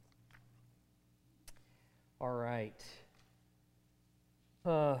All right.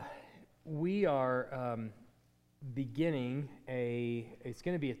 We are beginning it's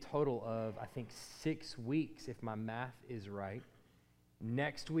going to be a total of, I think, 6 weeks, if my math is right.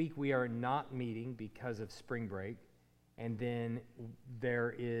 Next week, we are not meeting because of spring break. And then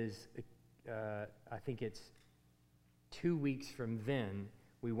there is, I think it's 2 weeks from then,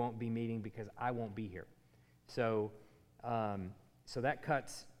 we won't be meeting because I won't be here. So that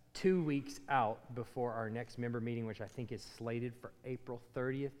cuts 2 weeks out before our next member meeting, which I think is slated for April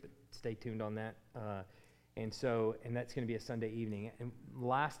 30th, but stay tuned on that. And that's going to be a Sunday evening. And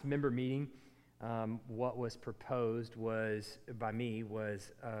last member meeting, what was proposed by me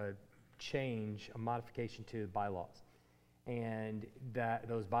was a modification to the bylaws. And that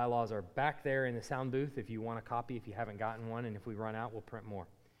those bylaws are back there in the sound booth if you want a copy, if you haven't gotten one, and if we run out, we'll print more.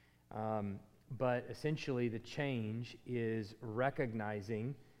 But essentially the change is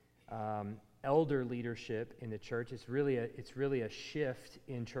recognizing elder leadership in the church. It's really a shift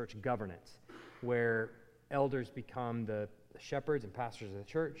in church governance, where elders become the shepherds and pastors of the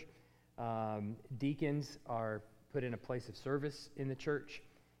church. Deacons are put in a place of service in the church,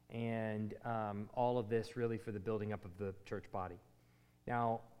 and all of this really for the building up of the church body.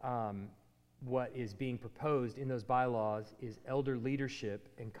 Now, what is being proposed in those bylaws is elder leadership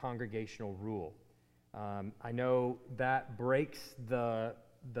and congregational rule. I know that breaks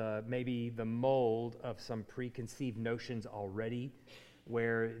maybe the mold of some preconceived notions already,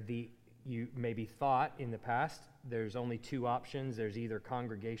 where you maybe thought in the past there's only 2 options. There's either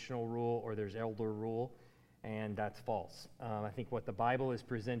congregational rule or there's elder rule, and that's false. I think what the Bible is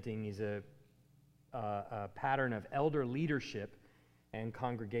presenting is a pattern of elder leadership and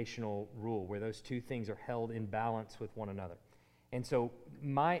congregational rule, where those 2 things are held in balance with one another. And so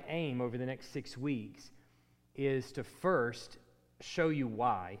my aim over the next 6 weeks is to first show you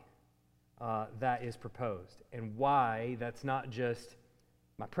why that is proposed, and why that's not just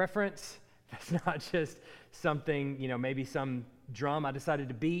my preference, that's not just something, maybe some drum I decided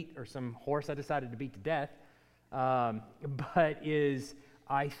to beat or some horse I decided to beat to death, but is,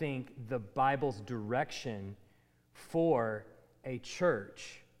 I think, the Bible's direction for a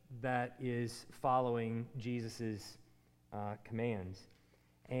church that is following Jesus's commands,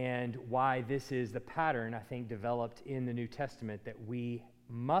 and why this is the pattern, I think, developed in the New Testament that we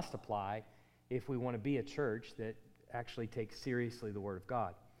must apply if we want to be a church that actually takes seriously the Word of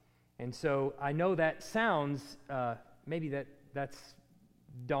God. And so I know that sounds, maybe that's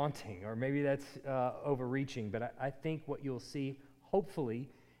daunting, or maybe that's overreaching, but I think what you'll see, hopefully,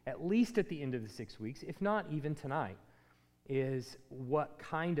 at least at the end of the 6 weeks, if not even tonight, is what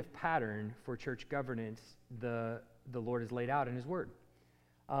kind of pattern for church governance the Lord has laid out in His Word.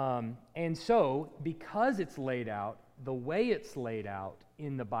 And so, because it's laid out, the way it's laid out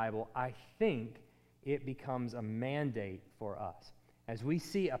in the Bible, I think it becomes a mandate for us. As we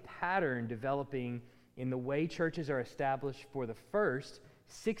see a pattern developing in the way churches are established for the first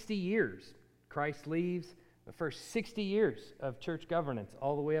 60 years, Christ leaves, the first 60 years of church governance,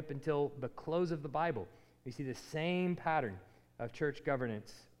 all the way up until the close of the Bible, we see the same pattern of church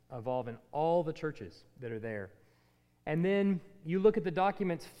governance evolve in all the churches that are there. And then you look at the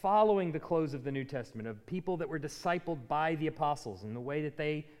documents following the close of the New Testament of people that were discipled by the apostles and the way that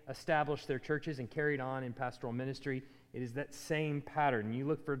they established their churches and carried on in pastoral ministry. It is that same pattern. You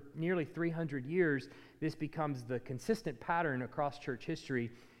look for nearly 300 years, this becomes the consistent pattern across church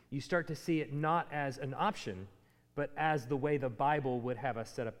history. You start to see it not as an option, but as the way the Bible would have us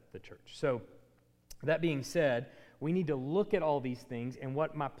set up the church. So that being said, we need to look at all these things, and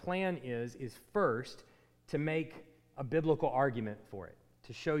what my plan is first to make a biblical argument for it,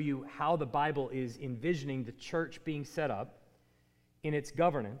 to show you how the Bible is envisioning the church being set up in its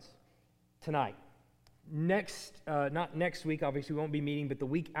governance tonight. Not next week, obviously we won't be meeting, but the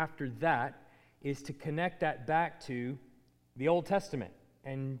week after that is to connect that back to the Old Testament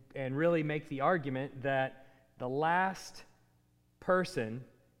and really make the argument that the last person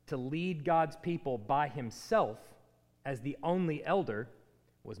to lead God's people by himself as the only elder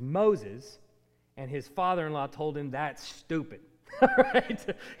was Moses, and his father-in-law told him that's stupid,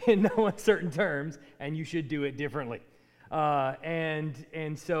 right? In no uncertain terms, and you should do it differently.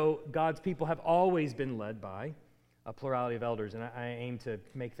 And so God's people have always been led by a plurality of elders, and I aim to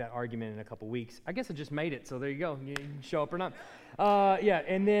make that argument in a couple weeks. I guess I just made it, so there you go. You can show up or not.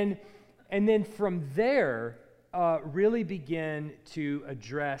 And then from there, really begin to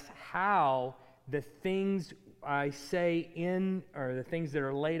address how the things I say or the things that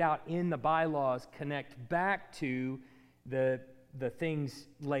are laid out in the bylaws connect back to the things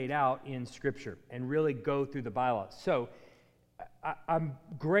laid out in Scripture, and really go through the bylaws. So I'm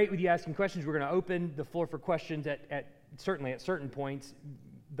great with you asking questions. We're going to open the floor for questions certainly at certain points,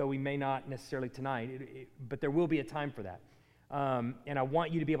 though we may not necessarily tonight, but there will be a time for that. And I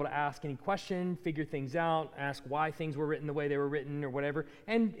want you to be able to ask any question, figure things out, ask why things were written the way they were written or whatever.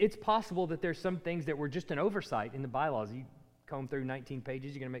 And it's possible that there's some things that were just an oversight in the bylaws. You comb through 19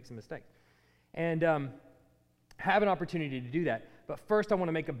 pages, you're going to make some mistakes. And have an opportunity to do that. But first I want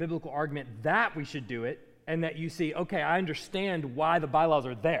to make a biblical argument that we should do it, and that you see, okay, I understand why the bylaws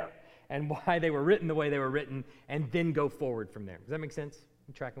are there and why they were written the way they were written, and then go forward from there. Does that make sense?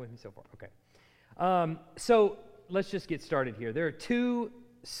 You tracking with me so far? Okay. So let's just get started here. There are two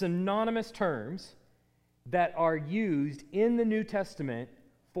synonymous terms that are used in the New Testament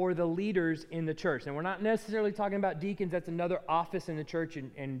for the leaders in the church. And we're not necessarily talking about deacons. That's another office in the church,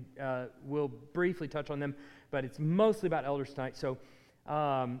 and we'll briefly touch on them, but it's mostly about elders tonight. So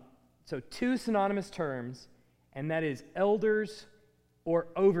two synonymous terms, and that is elders or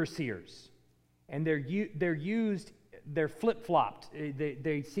overseers. And they're flip-flopped.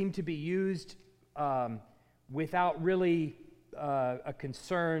 They seem to be used without really a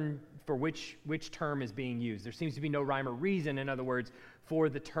concern for which term is being used. There seems to be no rhyme or reason, in other words, for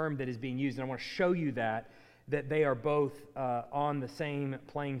the term that is being used. And I want to show you that they are both on the same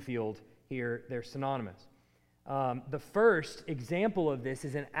playing field here. They're synonymous. The first example of this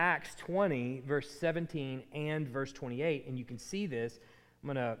is in Acts 20, verse 17 and verse 28, and you can see this.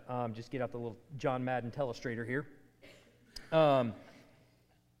 I'm going to just get out the little John Madden telestrator here.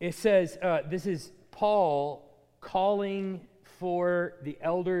 It says, this is Paul calling for the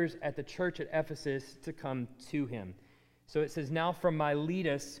elders at the church at Ephesus to come to him. So it says, now from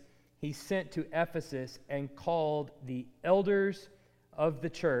Miletus he sent to Ephesus and called the elders of the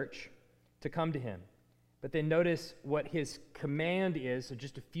church to come to him. But then notice what his command is. So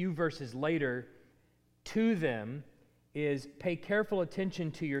just a few verses later, to them is pay careful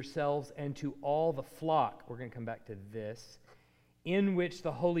attention to yourselves and to all the flock. We're going to come back to this. In which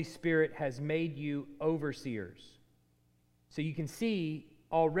the Holy Spirit has made you overseers. So you can see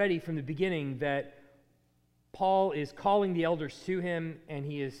already from the beginning that Paul is calling the elders to him, and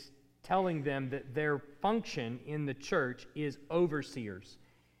he is telling them that their function in the church is overseers.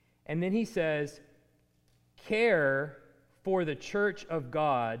 And then he says, care for the church of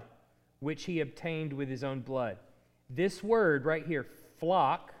God, which he obtained with his own blood. This word right here,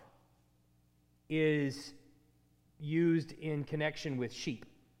 flock, is used in connection with sheep.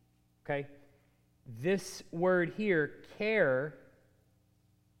 Okay? This word here, care,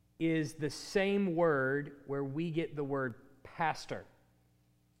 is the same word where we get the word pastor.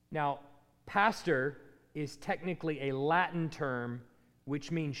 Now, pastor is technically a Latin term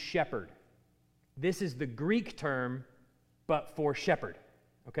which means shepherd. This is the Greek term, but for shepherd.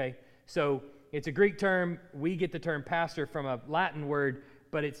 Okay? So it's a Greek term. We get the term pastor from a Latin word,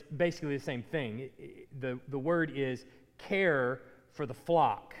 but it's basically the same thing. The word is care for the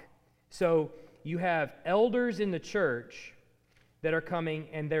flock. So you have elders in the church that are coming,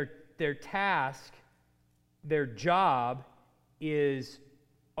 and their task, their job is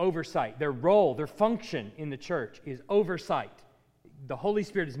oversight. Their role, their function in the church is oversight. The Holy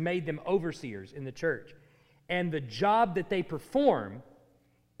Spirit has made them overseers in the church. And the job that they perform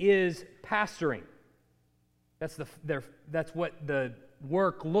is pastoring. That's what the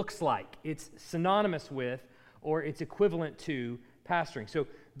work looks like. It's synonymous with, or it's equivalent to, pastoring. So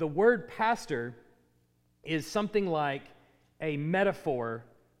the word pastor is something like a metaphor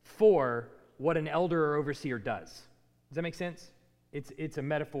for what an elder or overseer does. Does that make sense? It's a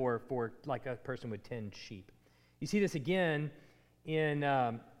metaphor for like a person would tend sheep. You see this again in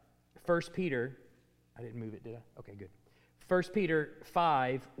 1 Peter. I didn't move it, did I? Okay, good. 1 Peter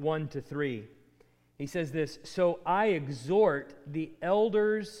 5, 1-3. He says this, so I exhort the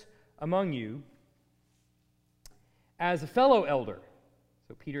elders among you as a fellow elder.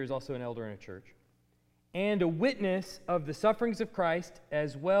 So Peter is also an elder in a church. And a witness of the sufferings of Christ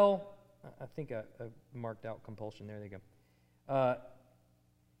as well. I think I marked out compulsion there. There you go.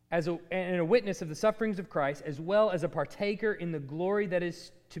 And a witness of the sufferings of Christ, as well as a partaker in the glory that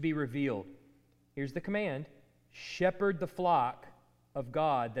is to be revealed. Here's the command. Shepherd the flock of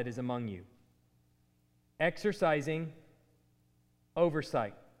God that is among you, exercising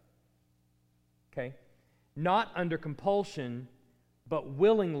oversight. Okay? Not under compulsion, but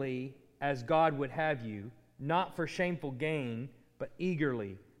willingly, as God would have you, not for shameful gain, but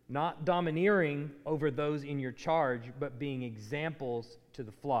eagerly, not domineering over those in your charge, but being examples to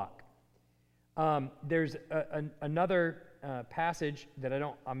the flock. There's another passage that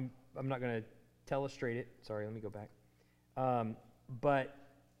I'm not going to illustrate it. Sorry, let me go back. But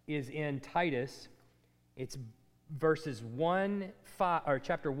is in Titus. It's verses 1:5, or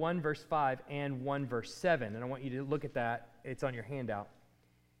chapter 1, verse 5, and 1, verse 7. And I want you to look at that. It's on your handout.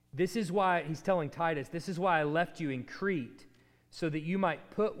 This is why, he's telling Titus, this is why I left you in Crete, so that you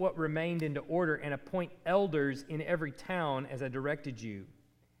might put what remained into order and appoint elders in every town as I directed you.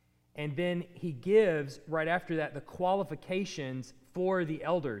 And then he gives, right after that, the qualifications for the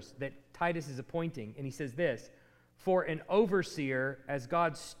elders that Titus is appointing. And he says this, for an overseer, as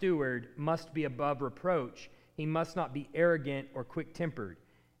God's steward, must be above reproach. He must not be arrogant or quick-tempered.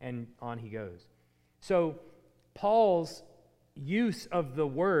 And on he goes. So Paul's use of the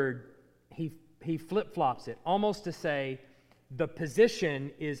word, he flip-flops it, almost to say the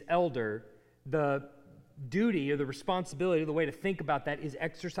position is elder, the duty or the responsibility, the way to think about that is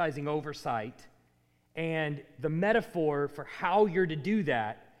exercising oversight, and the metaphor for how you're to do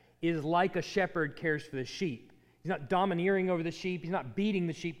that is like a shepherd cares for the sheep. He's not domineering over the sheep, he's not beating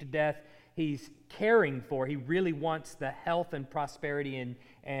the sheep to death, he's caring for, he really wants the health and prosperity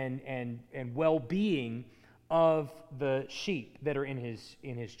and well-being of the sheep that are in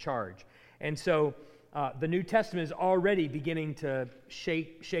his charge. And so the New Testament is already beginning to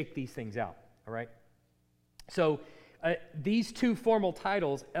shake these things out, all right? So these two formal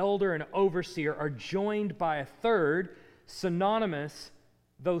titles, elder and overseer, are joined by a third, synonymous,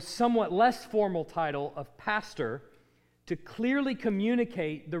 though somewhat less formal title of pastor, to clearly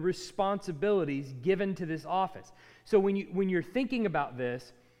communicate the responsibilities given to this office. So when you're thinking about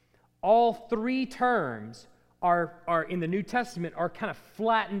this, all three terms are in the New Testament are kind of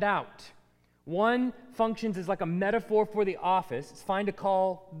flattened out. One functions as like a metaphor for the office. It's fine to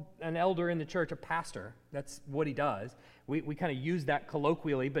call an elder in the church a pastor. That's what he does. We kind of use that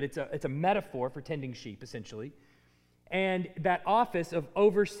colloquially, but it's a metaphor for tending sheep, essentially. And that office of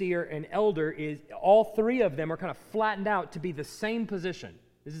overseer and elder is, all three of them are kind of flattened out to be the same position.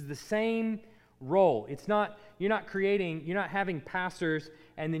 This is the same role. It's not, you're not having pastors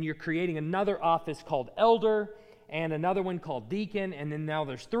and then you're creating another office called elder and another one called deacon, and then now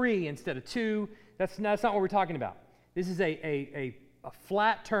there's three instead of two. That's not what we're talking about. This is a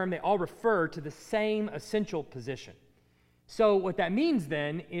flat term. They all refer to the same essential position. So what that means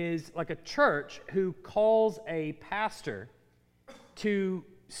then is like a church who calls a pastor to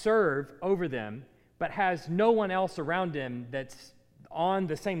serve over them, but has no one else around him that's on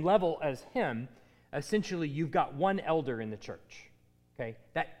the same level as him. Essentially, you've got one elder in the church. Okay,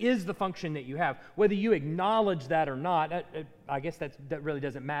 that is the function that you have. Whether you acknowledge that or not, I guess that really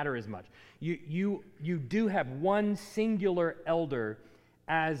doesn't matter as much. You do have one singular elder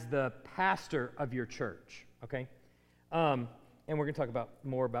as the pastor of your church. Okay, and we're going to talk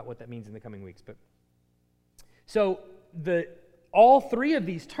more about what that means in the coming weeks. But so all three of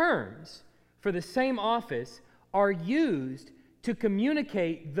these terms for the same office are used to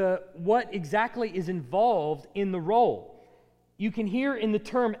communicate what exactly is involved in the role. You can hear in the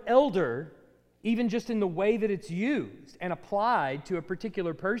term elder, even just in the way that it's used and applied to a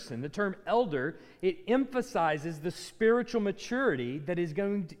particular person, the term elder, it emphasizes the spiritual maturity that is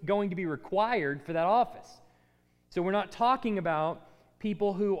going to be required for that office. So we're not talking about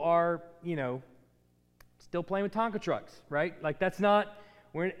people who are, still playing with Tonka trucks, right? Like that's not,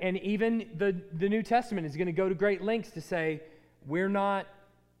 and even the New Testament is going to go to great lengths to say we're not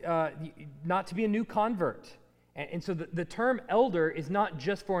to be a new convert. And so the term elder is not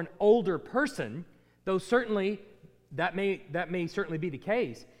just for an older person, though certainly that may certainly be the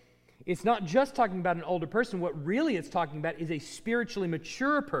case. It's not just talking about an older person. What really it's talking about is a spiritually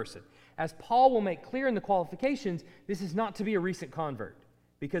mature person. As Paul will make clear in the qualifications, this is not to be a recent convert,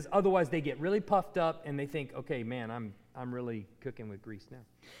 because otherwise they get really puffed up and they think, okay, man, I'm really cooking with grease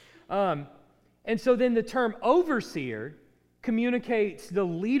now. And so then the term overseer communicates the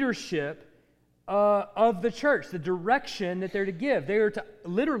leadership of the church, the direction that they're to give. They are to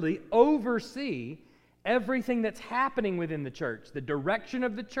literally oversee everything that's happening within the church, the direction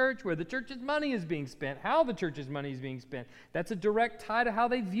of the church, where the church's money is being spent, how the church's money is being spent. That's a direct tie to how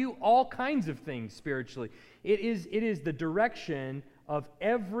they view all kinds of things spiritually. It is the direction of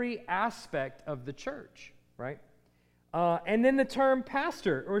every aspect of the church, right? And then the term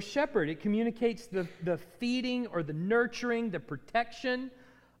pastor or shepherd, it communicates the feeding or the nurturing, the protection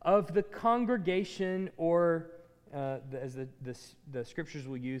of the congregation, or as the scriptures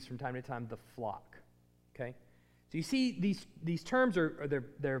will use from time to time, the flock. Okay, so you see these terms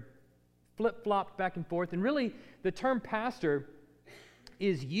they're flip-flopped back and forth, and really the term pastor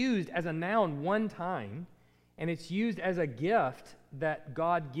is used as a noun one time, and it's used as a gift that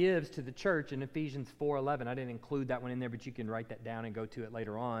God gives to the church in Ephesians 4:11. I didn't include that one in there, but you can write that down and go to it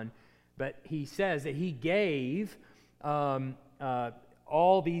later on. But he says that he gave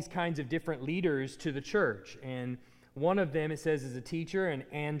all these kinds of different leaders to the church. And one of them, it says, is a teacher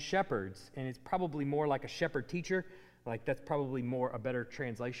and shepherds. And it's probably more like a shepherd teacher. Like that's probably more a better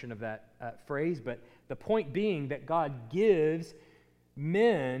translation of that phrase. But the point being that God gives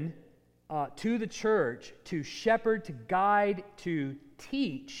men to the church to shepherd, to guide, to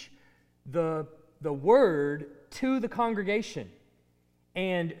teach the word to the congregation.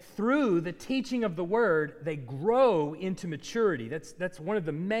 And through the teaching of the word, they grow into maturity. That's one of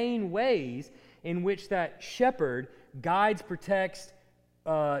the main ways in which that shepherd guides, protects,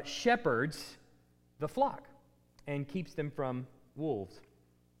 shepherds the flock and keeps them from wolves.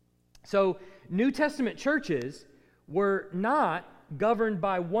 So New Testament churches were not governed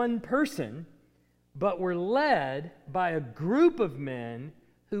by one person, but were led by a group of men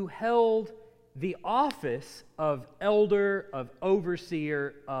who held the office of elder, of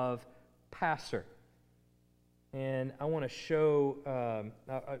overseer, of pastor. And I want to show,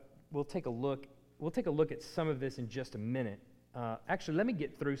 we'll take a look at some of this in just a minute. Actually, let me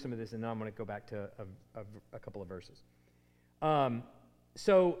get through some of this, and then I'm going to go back to a couple of verses.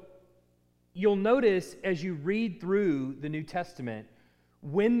 So you'll notice as you read through the New Testament,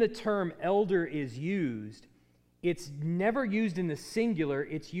 when the term elder is used, it's never used in the singular,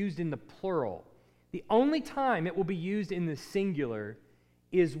 it's used in the plural. The only time it will be used in the singular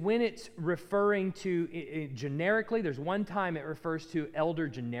is when it's referring to generically. There's one time it refers to elder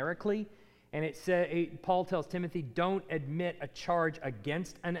generically, and Paul tells Timothy, don't admit a charge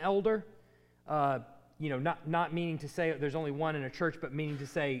against an elder. Not meaning to say there's only one in a church, but meaning to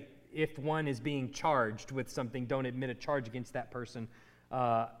say if one is being charged with something, don't admit a charge against that person.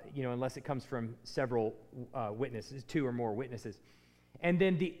 Unless it comes from several witnesses, 2 or more witnesses. And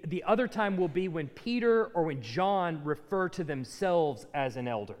then the other time will be when Peter or when John refer to themselves as an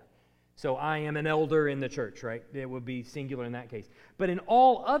elder. So I am an elder in the church, right? It would be singular in that case. But in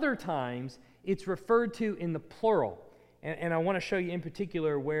all other times, it's referred to in the plural. And I want to show you in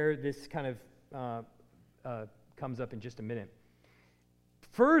particular where this kind of comes up in just a minute.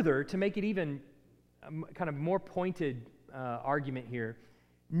 Further, to make it even kind of more pointed argument here,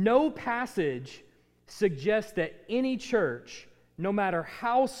 no passage suggests that any church, no matter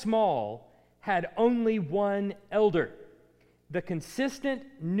how small, had only one elder. The consistent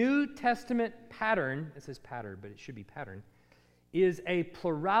New Testament pattern, it says pattern, but it should be pattern, is a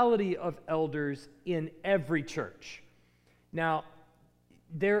plurality of elders in every church. Now,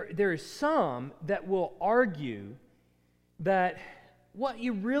 there is some that will argue that what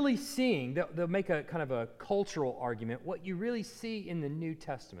you're really seeing, they'll make a kind of a cultural argument, what you really see in the New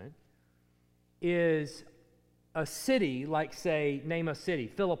Testament is a city, like say, name a city,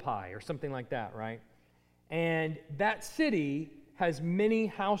 Philippi or something like that, right? And that city has many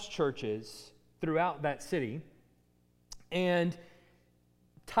house churches throughout that city. And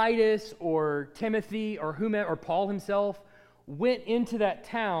Titus or Timothy or whomever, or Paul himself went into that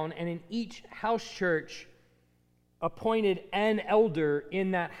town, and in each house church appointed an elder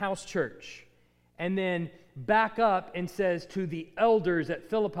in that house church, and then back up and says to the elders at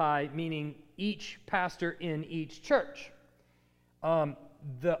Philippi, meaning each pastor in each church.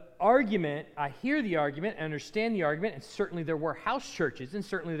 The argument, I hear the argument, I understand the argument, and certainly there were house churches, and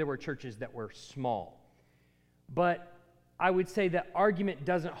certainly there were churches that were small. But I would say that argument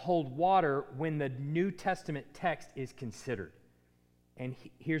doesn't hold water when the New Testament text is considered. And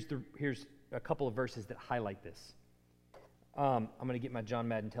here's a couple of verses that highlight this. I'm going to get my John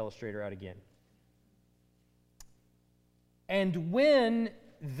Madden Telestrator out again. And when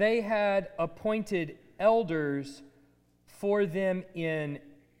they had appointed elders for them in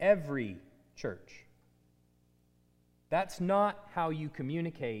every church. That's not how you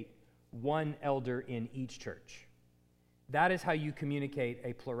communicate one elder in each church. That is how you communicate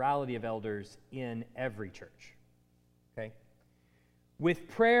a plurality of elders in every church. Okay? With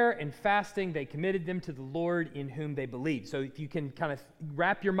prayer and fasting, they committed them to the Lord in whom they believed. So if you can kind of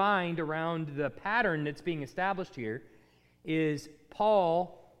wrap your mind around the pattern that's being established here, is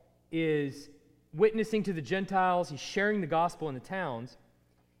Paul is witnessing to the Gentiles, he's sharing the gospel in the towns,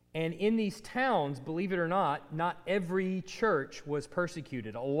 and in these towns, believe it or not every church was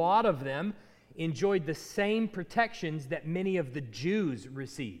persecuted. A lot of them enjoyed the same protections that many of the Jews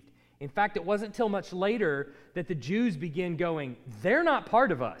received. In fact, it wasn't until much later that the Jews began going, they're not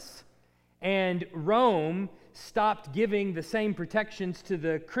part of us. And Rome stopped giving the same protections to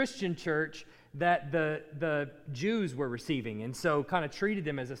the Christian church that the Jews were receiving, and so kind of treated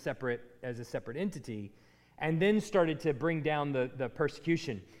them as a separate entity, and then started to bring down the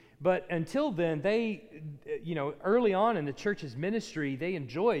persecution. But until then, they, early on in the church's ministry, they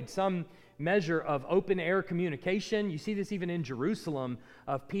enjoyed some measure of open-air communication. You see this even in Jerusalem,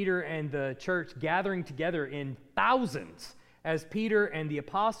 of Peter and the church gathering together in thousands as Peter and the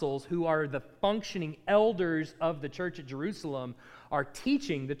apostles, who are the functioning elders of the church at Jerusalem, are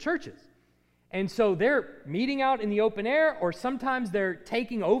teaching the churches. And so they're meeting out in the open air, or sometimes they're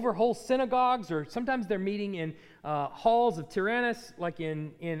taking over whole synagogues, or sometimes they're meeting in halls of Tyrannus, like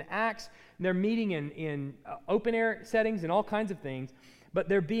in Acts. And they're meeting in open air settings and all kinds of things. But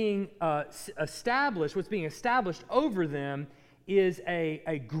they're being established, what's being established over them is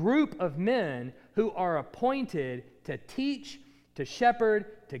a group of men who are appointed to teach, to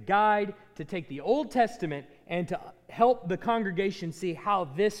shepherd, to guide, to take the Old Testament and to help the congregation see how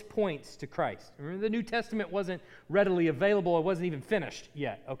this points to Christ. Remember, the New Testament wasn't readily available. It wasn't even finished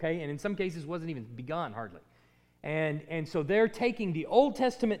yet, okay? And in some cases, wasn't even begun hardly. And so they're taking the Old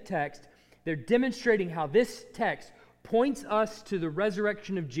Testament text, they're demonstrating how this text points us to the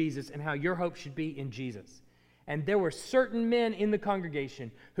resurrection of Jesus and how your hope should be in Jesus. And there were certain men in the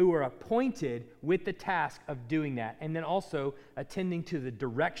congregation who were appointed with the task of doing that, and then also attending to the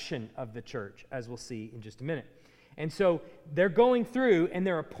direction of the church, as we'll see in just a minute. And so they're going through and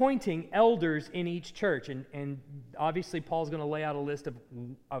they're appointing elders in each church. And obviously Paul's going to lay out a list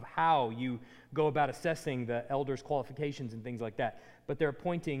of how you go about assessing the elders' qualifications and things like that. But they're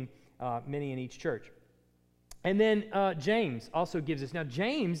appointing many in each church. And then James also gives us. Now,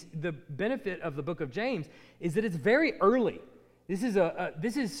 James, the benefit of the book of James is that it's very early. This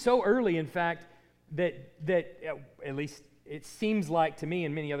is so early, in fact, that at least it seems like to me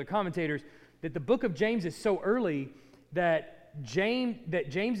and many other commentators that the book of James is so early that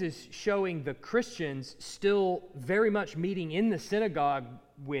James is showing the Christians still very much meeting in the synagogue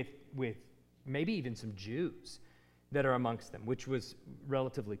with maybe even some Jews that are amongst them, which was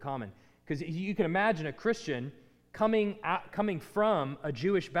relatively common. Because you can imagine a Christian coming from a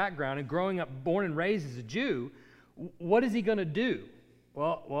Jewish background and growing up born and raised as a Jew. What is he going to do?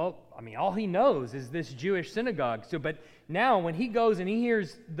 Well, I mean, all he knows is this Jewish synagogue. But now when he goes and he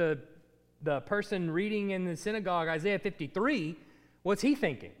hears the person reading in the synagogue Isaiah 53, what's he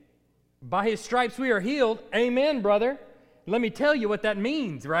thinking? By his stripes we are healed. Amen, brother. Let me tell you what that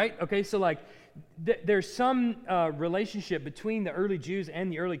means, right? Okay, so like there's some relationship between the early Jews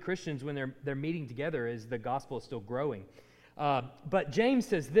and the early Christians when they're meeting together as the gospel is still growing. But James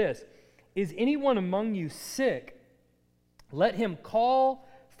says this, is anyone among you sick? Let him call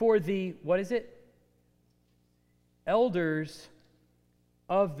for the, what is it? Elders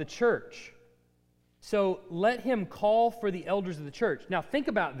of the church. So let him call for the elders of the church. Now think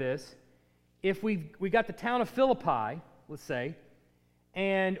about this. If we got the town of Philippi, let's say,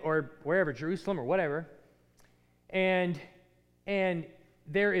 or wherever, Jerusalem or whatever, and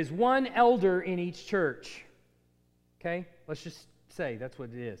there is one elder in each church, okay? Let's just say that's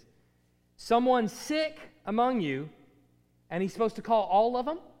what it is. Someone's sick among you, and he's supposed to call all of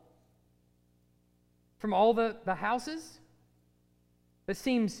them from all the houses? That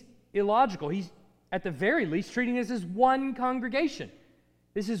seems illogical. He's, at the very least, treating this as one congregation.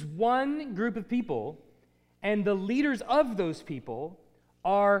 This is one group of people, and the leaders of those people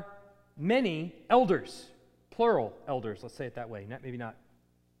are many elders, plural elders, let's say it that way. Maybe not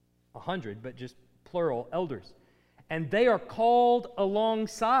 100, but just plural elders. And they are called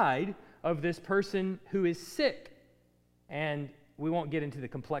alongside of this person who is sick. And we won't get into the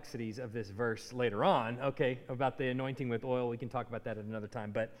complexities of this verse later on, okay, about the anointing with oil. We can talk about that at another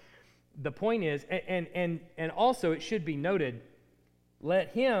time. But the point is, and also it should be noted,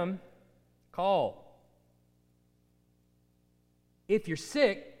 let him call. If you're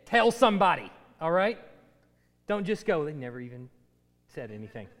sick, tell somebody, all right? Don't just go, they never even said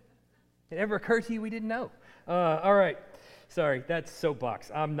anything. It ever occurred to you we didn't know? All right. Sorry, that's soapbox.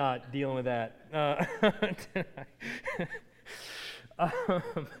 I'm not dealing with that.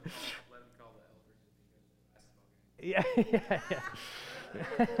 Yeah.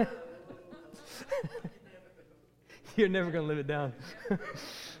 You're never going to live it down.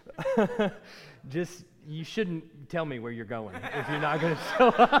 You shouldn't tell me where you're going if you're not going to show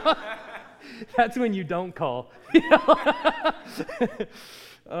up. That's when you don't call.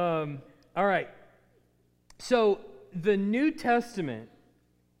 All right. So the New Testament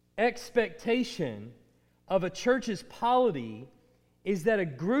expectation of a church's polity is that a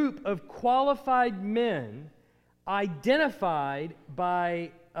group of qualified men identified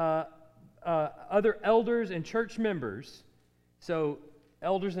by other elders and church members. So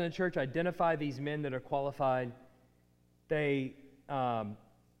elders in the church identify these men that are qualified. They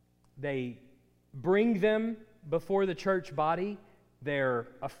bring them before the church body They're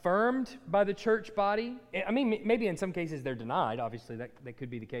affirmed by the church body. I mean, maybe in some cases they're denied. Obviously, that could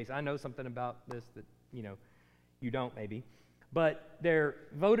be the case. I know something about this that, you don't maybe. But they're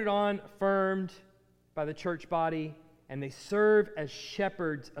voted on, affirmed by the church body, and they serve as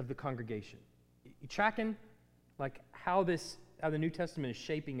shepherds of the congregation. You tracking? Like how the New Testament is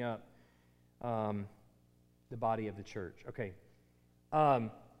shaping up the body of the church. Okay.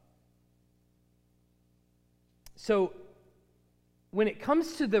 So when it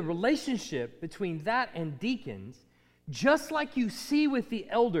comes to the relationship between that and deacons, just like you see with the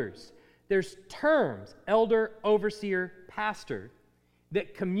elders, there's terms, elder, overseer, pastor,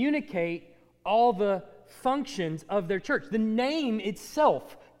 that communicate all the functions of their church. The name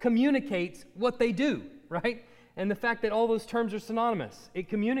itself communicates what they do, right? And the fact that all those terms are synonymous, it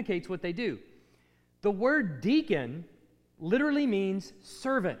communicates what they do. The word deacon literally means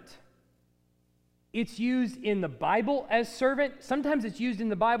servant. It's used in the Bible as servant. Sometimes it's used in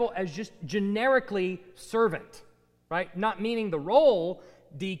the Bible as just generically servant, right? Not meaning the role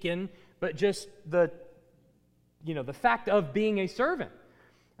deacon, but just the fact of being a servant.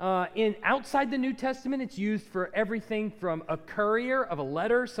 Outside the New Testament, it's used for everything from a courier of a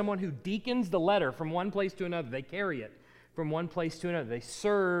letter, someone who deacons the letter from one place to another. They carry it from one place to another. They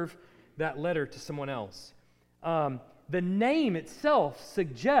serve that letter to someone else. The name itself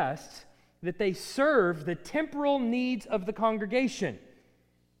suggests that they serve the temporal needs of the congregation,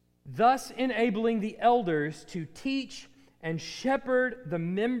 thus enabling the elders to teach and shepherd the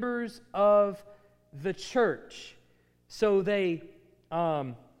members of the church. So they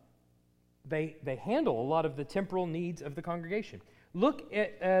handle a lot of the temporal needs of the congregation. Look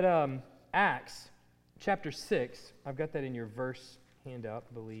at Acts chapter 6. I've got that in your verse handout,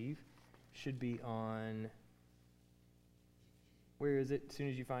 I believe. Should be on... Where is it? As soon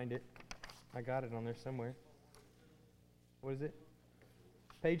as you find it. I got it on there somewhere. What is it?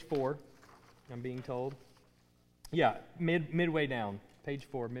 Page 4, I'm being told. Yeah, midway down. Page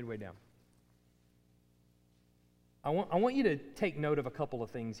 4, midway down. I want you to take note of a couple of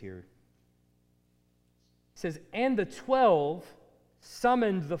things here. It says, "And the 12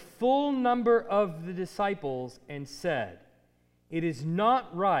 summoned the full number of the disciples and said, 'It is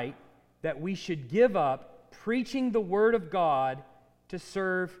not right that we should give up preaching the word of God to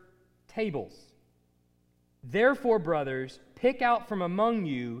serve tables. Therefore, brothers, pick out from among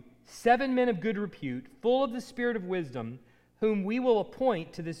you 7 men of good repute, full of the spirit of wisdom, whom we will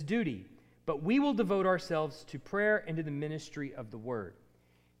appoint to this duty. But we will devote ourselves to prayer and to the ministry of the word.'"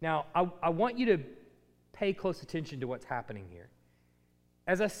 Now, I want you to pay close attention to what's happening here.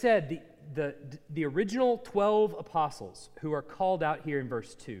 As I said, the original 12 apostles who are called out here in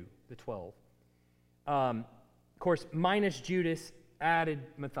verse 2, the 12, of course, minus Judas, added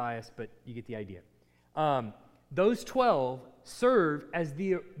Matthias, but you get the idea. Those 12 serve as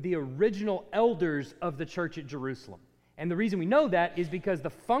the original elders of the church at Jerusalem. And the reason we know that is because the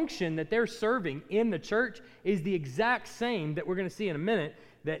function that they're serving in the church is the exact same that we're going to see in a minute,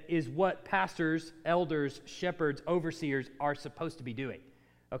 that is what pastors, elders, shepherds, overseers are supposed to be doing,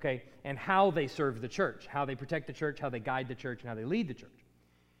 okay? And how they serve the church, how they protect the church, how they guide the church, and how they lead the church.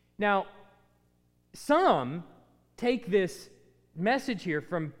 Now, some take this message here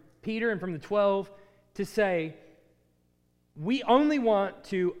from Peter and from the 12 to say, we only want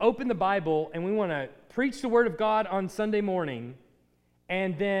to open the Bible and we want to preach the Word of God on Sunday morning,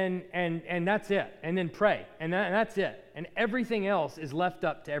 and then and that's it, and then pray, and that's it, and everything else is left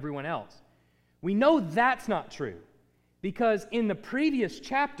up to everyone else. We know that's not true, because in the previous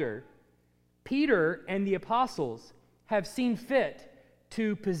chapter, Peter and the apostles have seen fit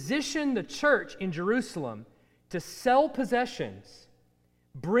to position the church in Jerusalem to sell possessions,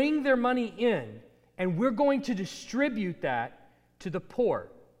 bring their money in, and we're going to distribute that to the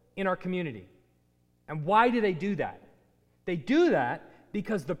poor in our community. And why do they do that? They do that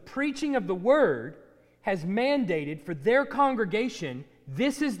because the preaching of the word has mandated for their congregation,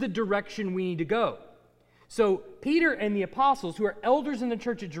 this is the direction we need to go. So Peter and the apostles, who are elders in the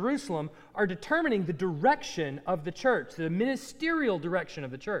church at Jerusalem, are determining the direction of the church, the ministerial direction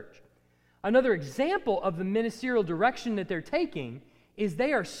of the church. Another example of the ministerial direction that they're taking is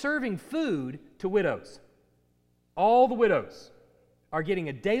they are serving food to widows. All the widows are getting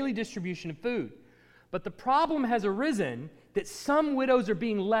a daily distribution of food. But the problem has arisen that some widows are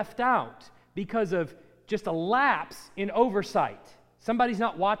being left out because of just a lapse in oversight. Somebody's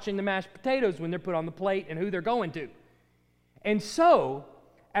not watching the mashed potatoes when they're put on the plate and who they're going to. And so,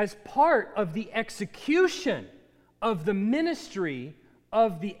 as part of the execution of the ministry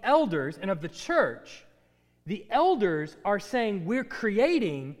of the elders and of the church, the elders are saying we're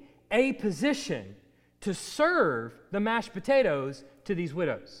creating a position to serve the mashed potatoes to these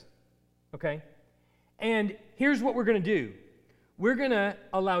widows, okay? And here's what we're going to do. We're going to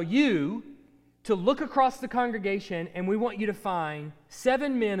allow you to look across the congregation, and we want you to find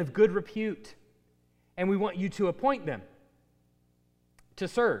 7 men of good repute, and we want you to appoint them to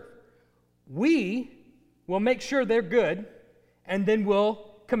serve. We will make sure they're good, and then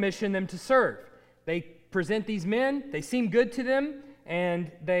we'll commission them to serve. They present these men, they seem good to them,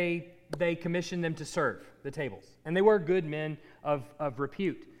 and they commission them to serve the tables. And they were good men of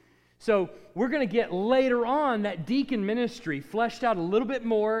repute. So we're going to get later on that deacon ministry fleshed out a little bit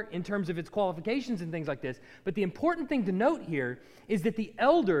more in terms of its qualifications and things like this. But the important thing to note here is that the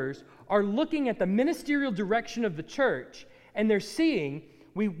elders are looking at the ministerial direction of the church, and they're seeing,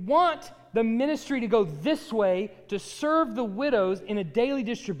 we want the ministry to go this way to serve the widows in a daily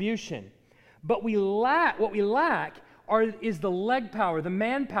distribution. But what we lack is the leg power, the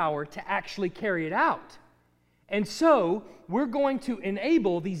manpower to actually carry it out. And so we're going to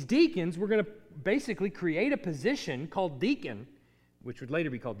enable these deacons. We're going to basically create a position called deacon, which would later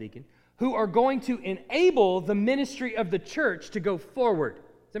be called deacon, who are going to enable the ministry of the church to go forward.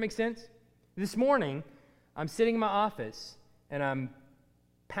 Does that make sense? This morning, I'm sitting in my office, and I'm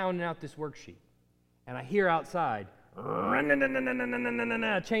pounding out this worksheet. And I hear outside,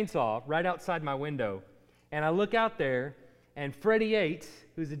 chainsaw right outside my window. And I look out there, and Freddie Yates,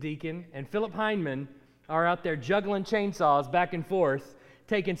 who's a deacon, and Philip Heineman are out there juggling chainsaws back and forth,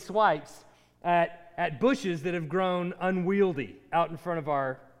 taking swipes at bushes that have grown unwieldy out in front of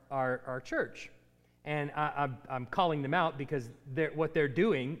our church. And I'm calling them out because what they're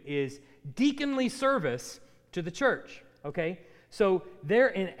doing is deaconly service to the church, okay? So they're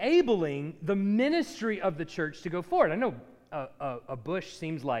enabling the ministry of the church to go forward. I know a bush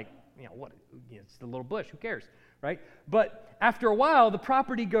seems like, it's the little bush, who cares, right? But after a while, the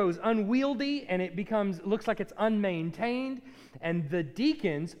property goes unwieldy and it looks like it's unmaintained, and the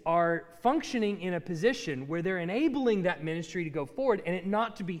deacons are functioning in a position where they're enabling that ministry to go forward and it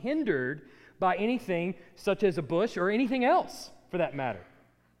not to be hindered by anything such as a bush or anything else for that matter.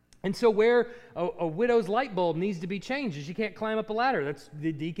 And so where a widow's light bulb needs to be changed is you can't climb up a ladder.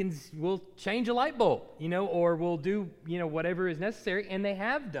 The deacons will change a light bulb, or will do, whatever is necessary, and they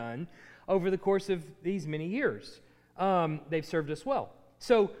have done over the course of these many years. They've served us well.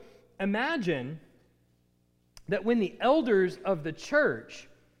 So imagine that when the elders of the church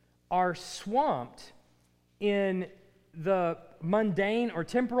are swamped in the mundane or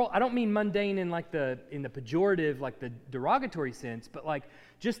temporal, I don't mean mundane in the pejorative, like the derogatory sense, but like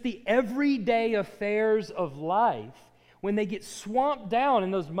just the everyday affairs of life, when they get swamped down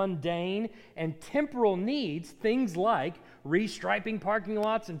in those mundane and temporal needs, things like restriping parking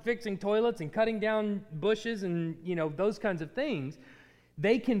lots and fixing toilets and cutting down bushes and those kinds of things,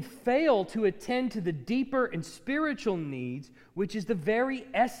 they can fail to attend to the deeper and spiritual needs, which is the very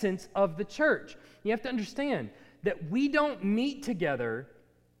essence of the church. You have to understand that we don't meet together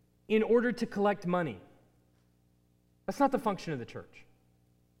in order to collect money. That's not the function of the church.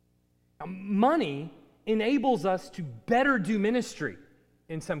 Now, money enables us to better do ministry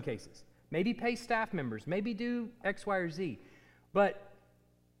in some cases. Maybe pay staff members, maybe do X, Y, or Z. But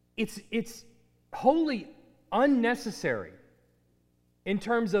it's wholly unnecessary in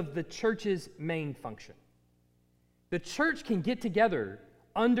terms of the church's main function. The church can get together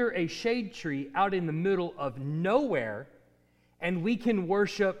under a shade tree out in the middle of nowhere, and we can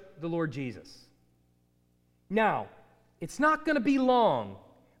worship the Lord Jesus. Now, it's not going to be long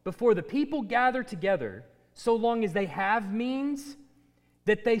before the people gather together, so long as they have means,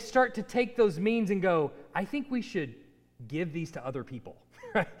 that they start to take those means and go, I think we should give these to other people.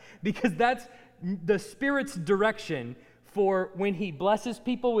 Because that's the Spirit's direction for when He blesses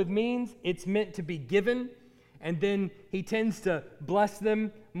people with means, it's meant to be given, and then He tends to bless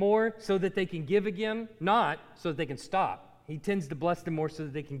them more so that they can give again, not so that they can stop. He tends to bless them more so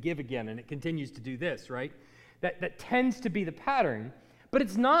that they can give again, and it continues to do this, right? That tends to be the pattern, but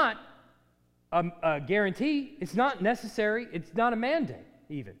it's not a guarantee. It's not necessary. It's not a mandate,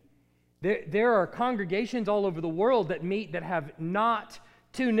 even. There are congregations all over the world that meet that have not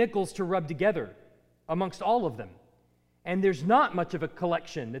 2 nickels to rub together amongst all of them. And there's not much of a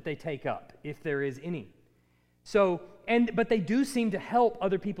collection that they take up, if there is any. But they do seem to help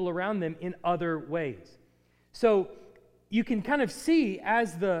other people around them in other ways. So you can kind of see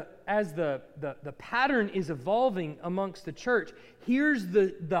as the pattern is evolving amongst the church, here's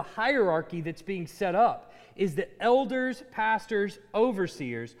the hierarchy that's being set up, is that elders, pastors,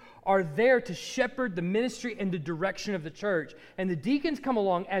 overseers are there to shepherd the ministry and the direction of the church. And the deacons come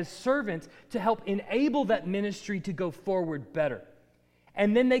along as servants to help enable that ministry to go forward better.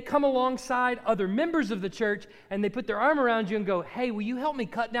 And then they come alongside other members of the church and they put their arm around you and go, hey, will you help me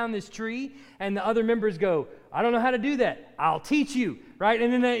cut down this tree? And the other members go, I don't know how to do that. I'll teach you, right?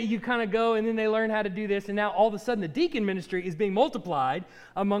 And then you kind of go and then they learn how to do this. And now all of a sudden the deacon ministry is being multiplied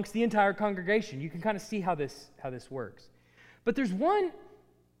amongst the entire congregation. You can kind of see how this works. But there's one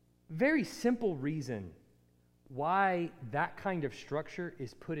very simple reason why that kind of structure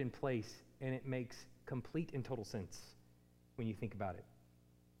is put in place, and it makes complete and total sense when you think about it.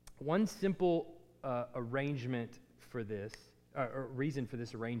 One simple arrangement for this, or reason for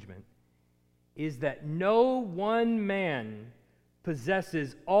this arrangement, is that no one man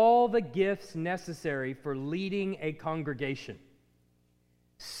possesses all the gifts necessary for leading a congregation.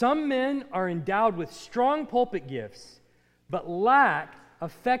 Some men are endowed with strong pulpit gifts, but lack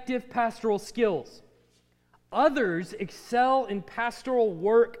effective pastoral skills. Others excel in pastoral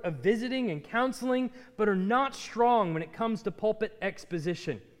work of visiting and counseling, but are not strong when it comes to pulpit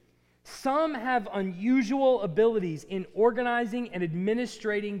exposition. Some have unusual abilities in organizing and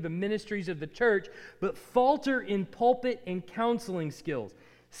administrating the ministries of the church, but falter in pulpit and counseling skills.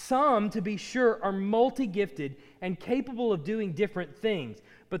 Some, to be sure, are multi-gifted and capable of doing different things,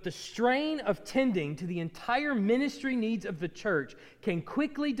 but the strain of tending to the entire ministry needs of the church can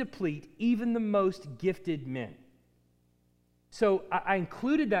quickly deplete even the most gifted men. So I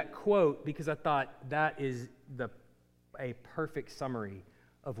included that quote because I thought that is a perfect summary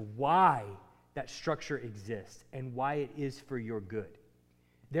of why that structure exists and why it is for your good.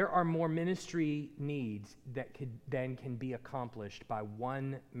 There are more ministry needs than can be accomplished by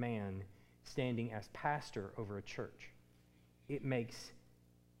one man standing as pastor over a church. It makes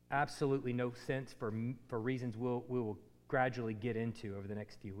absolutely no sense for reasons we will gradually get into over the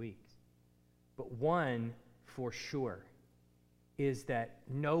next few weeks. But one for sure is that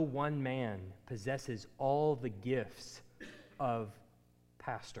no one man possesses all the gifts of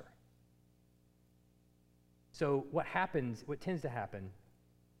pastor. So what tends to happen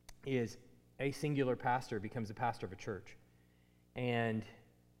is a singular pastor becomes a pastor of a church, and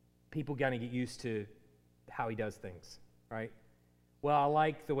people kind of get used to how he does things, right? Well, I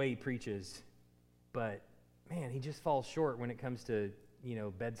like the way he preaches, but man, he just falls short when it comes to,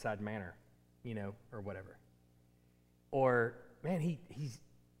 bedside manner, or whatever. Or, man,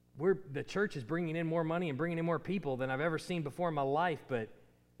 the church is bringing in more money and bringing in more people than I've ever seen before in my life, but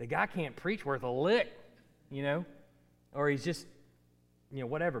the guy can't preach worth a lick, or he's just,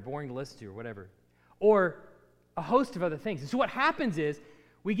 whatever, boring to listen to or whatever. Or a host of other things. And so what happens is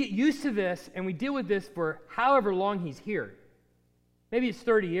we get used to this and we deal with this for however long he's here. Maybe it's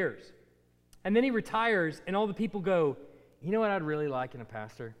 30 years. And then he retires and all the people go, you know what I'd really like in a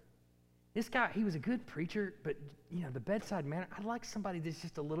pastor? This guy, he was a good preacher, but, the bedside manner, I'd like somebody that's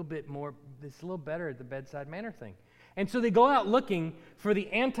just a little bit more, that's a little better at the bedside manner thing. And so they go out looking for the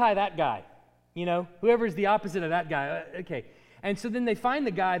anti-that guy, whoever's the opposite of that guy. Okay. And so then they find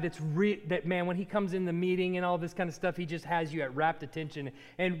the guy that man, when he comes in the meeting and all this kind of stuff, he just has you at rapt attention.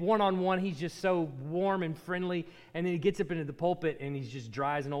 And one-on-one, he's just so warm and friendly. And then he gets up into the pulpit and he's just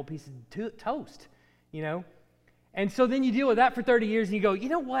dry as an old piece of toast, And so then you deal with that for 30 years and you go, you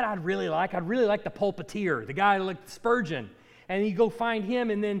know what I'd really like? I'd really like the pulpiteer, the guy like Spurgeon. And you go find him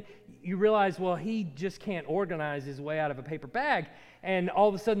and then you realize, well, he just can't organize his way out of a paper bag. And all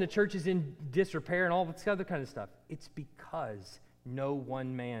of a sudden the church is in disrepair and all this other kind of stuff. It's because no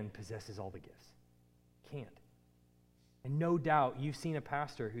one man possesses all the gifts. Can't. And no doubt you've seen a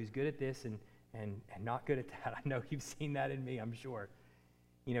pastor who's good at this and not good at that. I know you've seen that in me, I'm sure.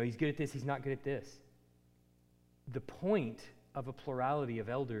 He's good at this, he's not good at this. The point of a plurality of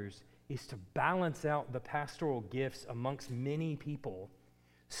elders is to balance out the pastoral gifts amongst many people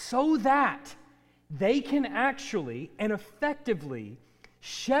so that they can actually and effectively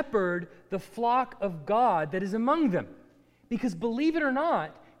shepherd the flock of God that is among them. Because believe it or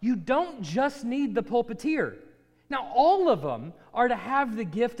not, you don't just need the pulpiteer. Now, all of them are to have the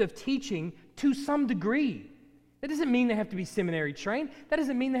gift of teaching to some degree. That doesn't mean they have to be seminary trained. That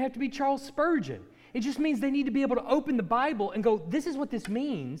doesn't mean they have to be Charles Spurgeon. It just means they need to be able to open the Bible and go, this is what this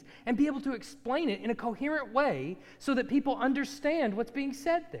means, and be able to explain it in a coherent way so that people understand what's being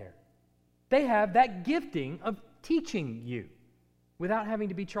said there. They have that gifting of teaching you without having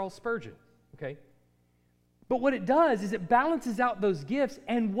to be Charles Spurgeon, okay? But what it does is it balances out those gifts,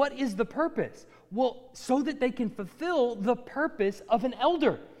 and what is the purpose? Well, so that they can fulfill the purpose of an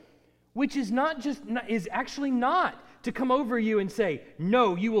elder, which is actually not to come over you and say,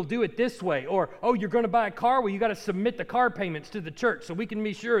 no, you will do it this way, or, oh, you're going to buy a car? Well, you got to submit the car payments to the church so we can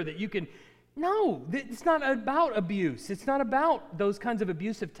be sure that you can. No, it's not about abuse. It's not about those kinds of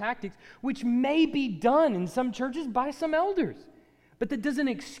abusive tactics, which may be done in some churches by some elders. But that doesn't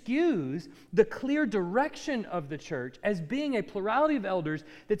excuse the clear direction of the church as being a plurality of elders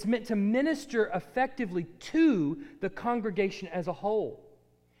that's meant to minister effectively to the congregation as a whole.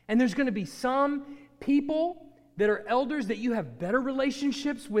 And there's going to be some people that are elders that you have better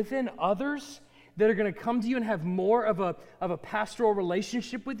relationships within others that are going to come to you and have more of a pastoral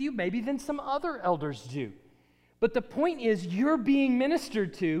relationship with you, maybe than some other elders do. But the point is, you're being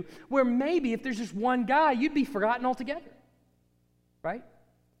ministered to where maybe if there's just one guy, you'd be forgotten altogether. Right?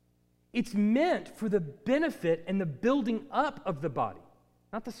 It's meant for the benefit and the building up of the body,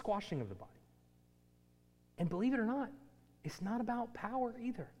 not the squashing of the body. And believe it or not, it's not about power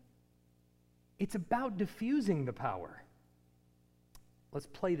either. It's about diffusing the power. Let's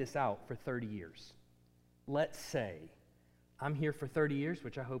play this out for 30 years. Let's say I'm here for 30 years,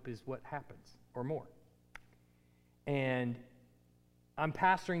 which I hope is what happens, or more. And I'm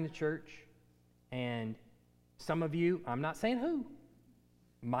pastoring the church, and some of you, I'm not saying who,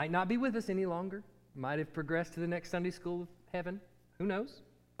 might not be with us any longer, might have progressed to the next Sunday school of heaven, who knows?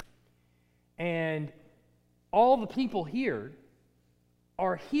 And all the people here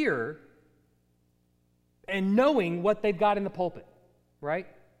are here and knowing what they've got in the pulpit, right?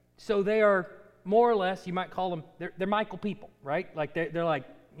 So they are more or less, you might call them, they're Michael people, right? Like they're like,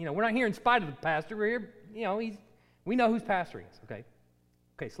 we're not here in spite of the pastor, we're here, we know who's pastoring us, okay?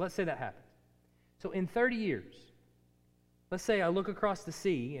 Okay, so let's say that happens. So in 30 years, let's say I look across the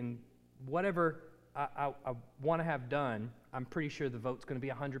sea and whatever I want to have done, I'm pretty sure the vote's going to be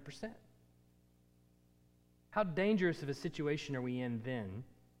 100%. How dangerous of a situation are we in then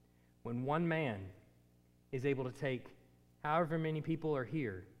when one man is able to take however many people are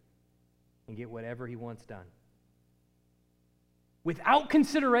here and get whatever he wants done? Without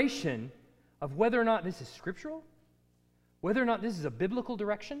consideration of whether or not this is scriptural, whether or not this is a biblical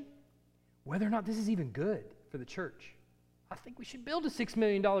direction, whether or not this is even good for the church. I think we should build a $6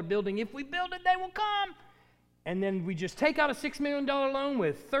 million building. If we build it, they will come. And then we just take out a $6 million loan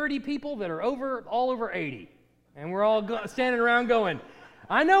with 30 people that are all over 80. And we're all standing around going,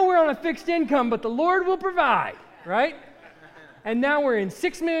 I know we're on a fixed income, but the Lord will provide, right? And now we're in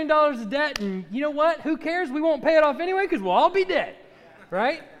 $6 million of debt, and you know what? Who cares? We won't pay it off anyway because we'll all be dead,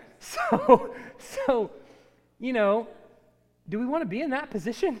 right? So, do we want to be in that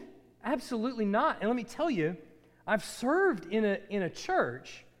position? Absolutely not. And let me tell you, I've served in a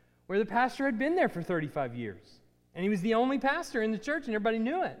church where the pastor had been there for 35 years. And he was the only pastor in the church, and everybody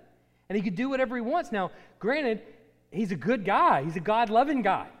knew it. And he could do whatever he wants. Now, granted, he's a good guy. He's a God-loving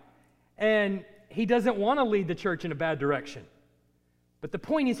guy. And he doesn't want to lead the church in a bad direction. But the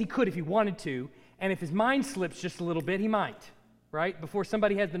point is he could if he wanted to. And if his mind slips just a little bit, he might, right? Before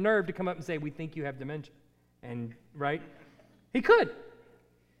somebody has the nerve to come up and say, we think you have dementia. And, right? He could.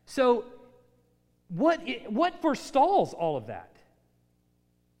 So, what forestalls all of that?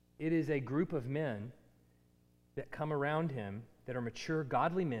 It is a group of men that come around him that are mature,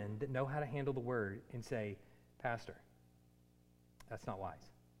 godly men that know how to handle the word and say, Pastor, that's not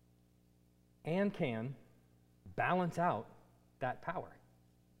wise. And can balance out that power,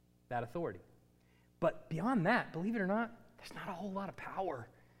 that authority. But beyond that, believe it or not, there's not a whole lot of power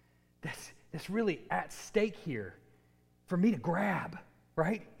that's really at stake here for me to grab,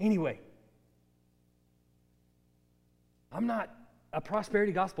 right? Anyway, I'm not a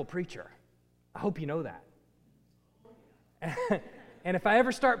prosperity gospel preacher. I hope you know that. And if I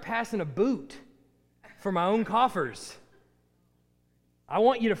ever start passing a boot for my own coffers, I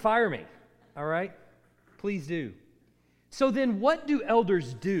want you to fire me, all right? Please do. So then what do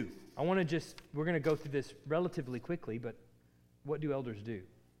elders do? we're going to go through this relatively quickly, but what do elders do?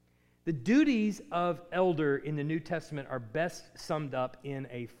 The duties of elder in the New Testament are best summed up in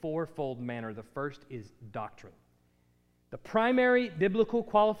a fourfold manner. The first is doctrine. The primary biblical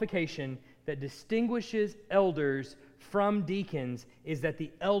qualification that distinguishes elders from deacons is that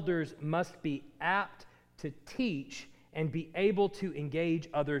the elders must be apt to teach and be able to engage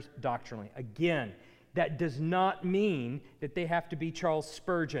others doctrinally. Again, that does not mean that they have to be Charles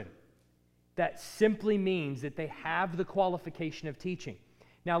Spurgeon. That simply means that they have the qualification of teaching.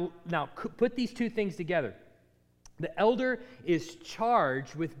 Now, put these two things together. The elder is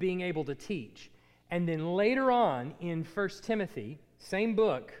charged with being able to teach. And then later on in 1 Timothy, same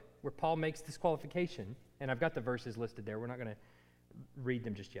book, where Paul makes this qualification, and I've got the verses listed there. We're not going to read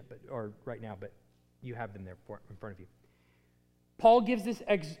them just yet, or right now, but you have them there in front of you. Paul gives this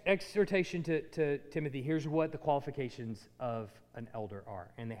exhortation to Timothy. Here's what the qualifications of an elder are,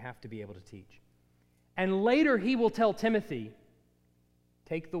 and they have to be able to teach. And later he will tell Timothy,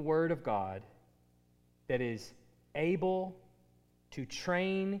 take the word of God that is able to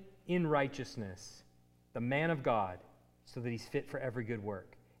train in righteousness the man of God so that he's fit for every good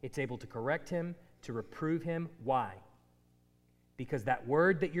work. It's able to correct him, to reprove him. Why? Because that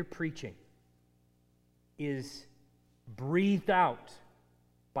word that you're preaching is breathed out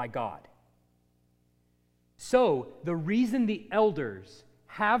by God. So, the reason the elders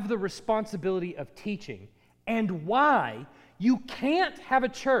have the responsibility of teaching, and why you can't have a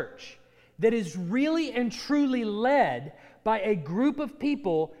church that is really and truly led by a group of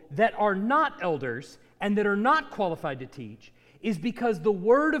people that are not elders and that are not qualified to teach, is because the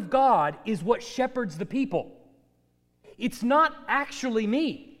Word of God is what shepherds the people. It's not actually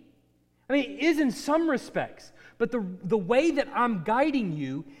me. I mean, it is in some respects, but the way that I'm guiding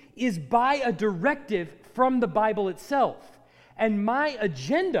you is by a directive from the Bible itself. And my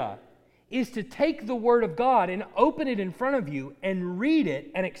agenda is to take the Word of God and open it in front of you and read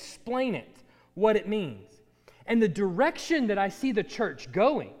it and explain it, what it means. And the direction that I see the church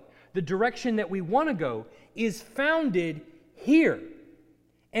going, the direction that we want to go, is founded here.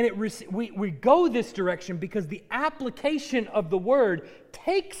 And we go this direction because the application of the Word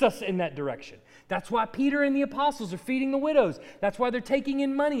takes us in that direction. That's why Peter and the apostles are feeding the widows. That's why they're taking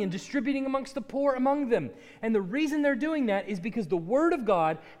in money and distributing amongst the poor among them. And the reason they're doing that is because the Word of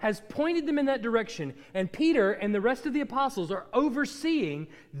God has pointed them in that direction, and Peter and the rest of the apostles are overseeing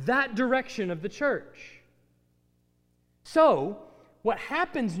that direction of the church. So, what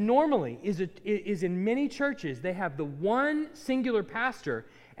happens normally is in many churches, they have the one singular pastor,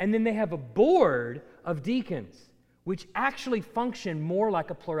 and then they have a board of deacons, which actually function more like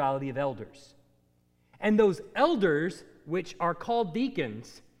a plurality of elders. And those elders, which are called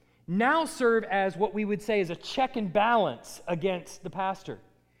deacons, now serve as what we would say is a check and balance against the pastor.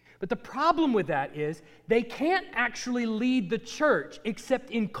 But the problem with that is they can't actually lead the church except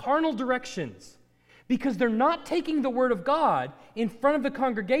in carnal directions, because they're not taking the Word of God in front of the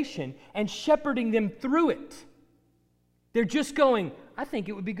congregation and shepherding them through it. They're just going, I think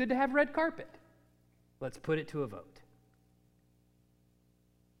it would be good to have red carpet. Let's put it to a vote.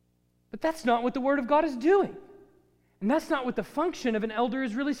 But that's not what the Word of God is doing. And that's not what the function of an elder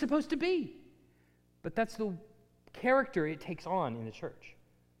is really supposed to be. But that's the character it takes on in the church.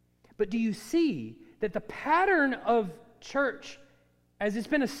 But do you see that the pattern of church, as it's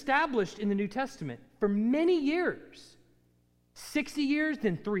been established in the New Testament for many years, 60 years,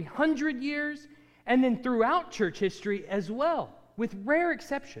 then 300 years, and then throughout church history as well, with rare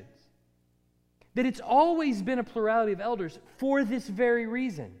exceptions, that it's always been a plurality of elders for this very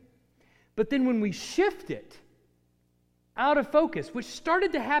reason. But then when we shift it out of focus, which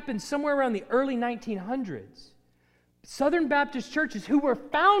started to happen somewhere around the early 1900s, Southern Baptist churches who were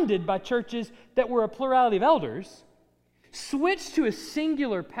founded by churches that were a plurality of elders switched to a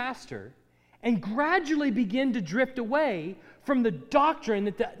singular pastor and gradually begin to drift away from the doctrine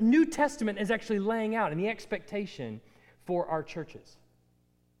that the New Testament is actually laying out and the expectation for our churches.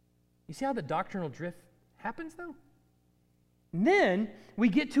 You see how the doctrinal drift happens, though? And then we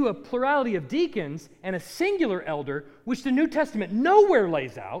get to a plurality of deacons and a singular elder, which the New Testament nowhere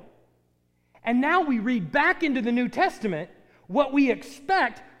lays out. And now we read back into the New Testament what we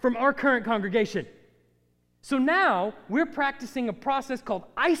expect from our current congregation. So now we're practicing a process called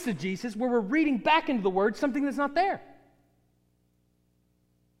eisegesis, where we're reading back into the Word something that's not there.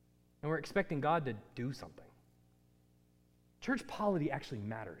 And we're expecting God to do something. Church polity actually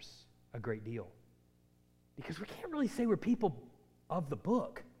matters a great deal, because we can't really say we're people of the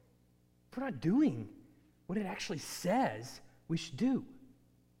book if we're not doing what it actually says we should do.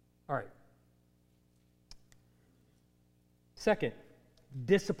 All right. Second,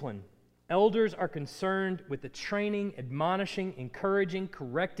 discipline. Elders are concerned with the training, admonishing, encouraging,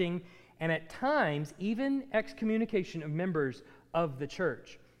 correcting, and at times even excommunication of members of the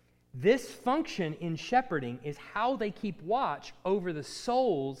church. This function in shepherding is how they keep watch over the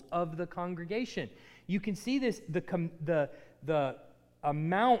souls of the congregation. You can see this, the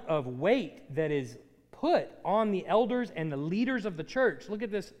amount of weight that is put on the elders and the leaders of the church. Look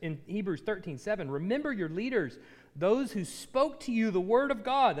at this in Hebrews 13:7. Remember your leaders, those who spoke to you the word of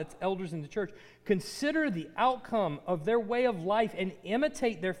God, that's elders in the church. Consider the outcome of their way of life and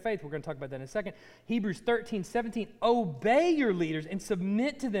imitate their faith. We're going to talk about that in a second. Hebrews 13:17. Obey your leaders and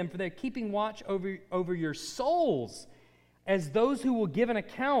submit to them, for they're keeping watch over your souls as those who will give an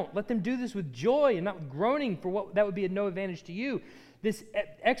account. Let them do this with joy and not with groaning, for what that would be of no advantage to you. This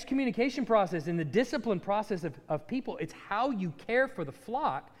excommunication process and the discipline process of people, it's how you care for the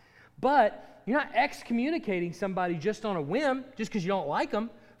flock. But you're not excommunicating somebody just on a whim, just because you don't like them.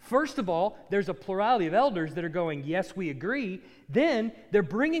 First of all, there's a plurality of elders that are going, yes, we agree. Then they're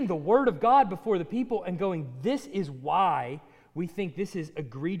bringing the word of God before the people and going, this is why we think this is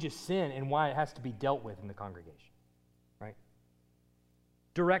egregious sin and why it has to be dealt with in the congregation.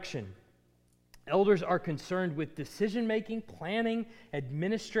 Direction. Elders are concerned with decision-making, planning,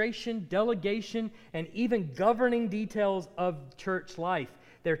 administration, delegation, and even governing details of church life.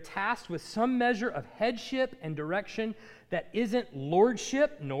 They're tasked with some measure of headship and direction that isn't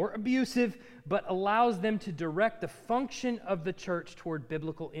lordship nor abusive, but allows them to direct the function of the church toward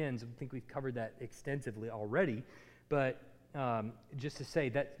biblical ends. I think we've covered that extensively already, but just to say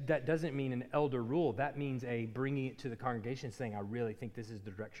that doesn't mean an elder rule. That means a bringing it to the congregation, saying, I really think this is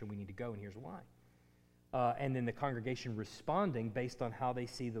the direction we need to go, and here's why. And then the congregation responding based on how they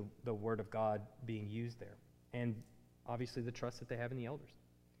see the Word of God being used there. And obviously the trust that they have in the elders.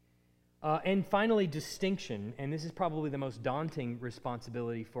 And finally, distinction. And this is probably the most daunting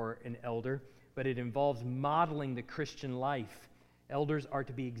responsibility for an elder, but it involves modeling the Christian life. Elders are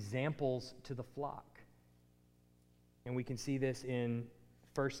to be examples to the flock. And we can see this in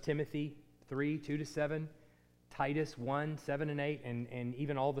 1 Timothy 3, 2-7, Titus 1, 7 and 8, and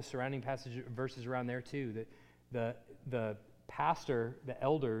even all the surrounding verses around there too. The pastor, the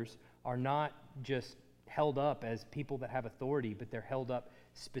elders, are not just held up as people that have authority, but they're held up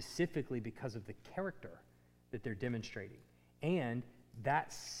specifically because of the character that they're demonstrating. And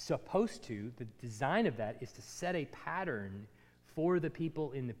that's supposed to, the design of that is to set a pattern for the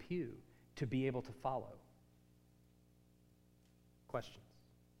people in the pew to be able to follow. Questions?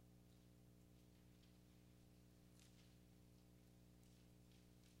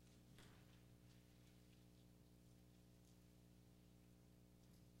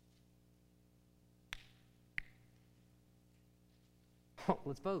 Oh,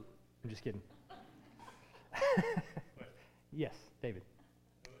 let's vote. I'm just kidding. Yes, David.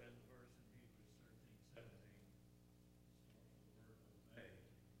 So in the verse in Hebrews 13:17, some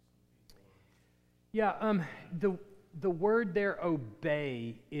people are, The word there,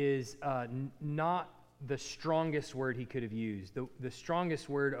 obey, is not the strongest word he could have used. The strongest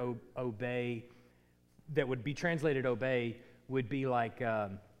word, obey, that would be translated obey, would be like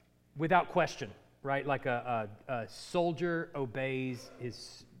without question, right? Like a soldier obeys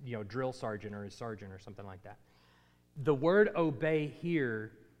his drill sergeant or his sergeant or something like that. The word obey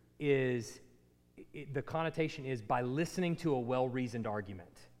here is, the connotation is by listening to a well-reasoned argument.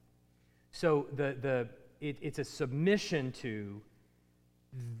 So it's a submission to,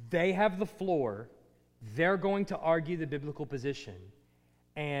 they have the floor, they're going to argue the biblical position,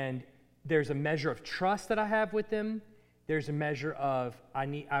 and there's a measure of trust that I have with them. There's a measure of, I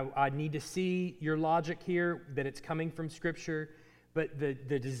need to see your logic here, that it's coming from Scripture. But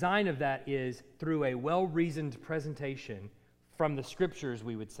the design of that is through a well-reasoned presentation from the Scriptures,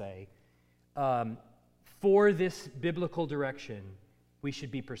 we would say, for this biblical direction, we should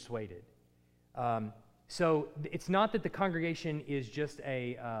be persuaded. So it's not that the congregation is just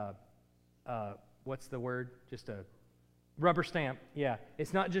what's the word? Just a rubber stamp. Yeah,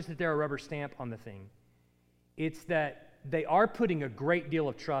 it's not just that they're a rubber stamp on the thing. It's that they are putting a great deal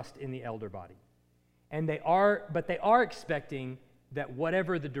of trust in the elder body. But they are expecting that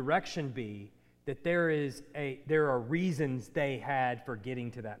whatever the direction be, that there are reasons they had for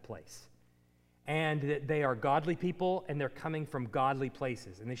getting to that place. And that they are godly people, and they're coming from godly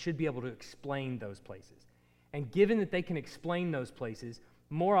places, and they should be able to explain those places. And given that they can explain those places,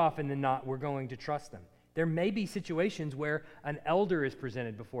 more often than not, we're going to trust them. There may be situations where an elder is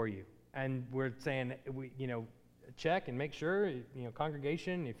presented before you, and we're saying, check and make sure,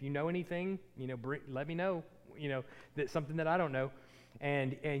 congregation, if you know anything, let me know, that's something that I don't know.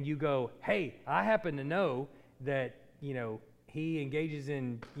 And you go, hey, I happen to know that, he engages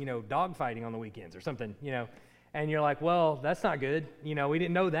in, dogfighting on the weekends or something, and you're like, well, that's not good. We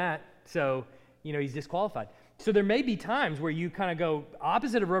didn't know that. So, he's disqualified. So there may be times where you kind of go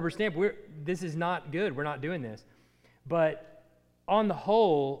opposite of rubber stamp. This is not good. We're not doing this. But on the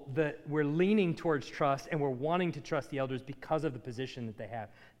whole, we're leaning towards trust, and we're wanting to trust the elders because of the position that they have.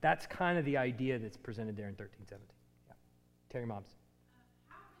 That's kind of the idea that's presented there in 13:17. Yeah. Terry Mobbs. Yeah. So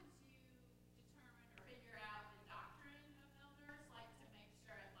how would you do that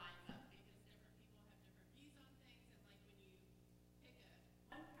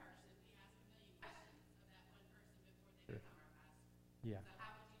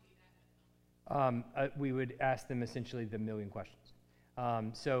with them? We would ask them essentially the million questions.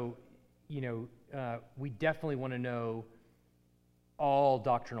 We definitely want to know all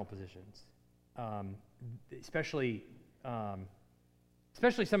doctrinal positions, especially some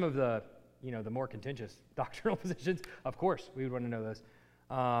of the the more contentious doctrinal positions. Of course, we would want to know those.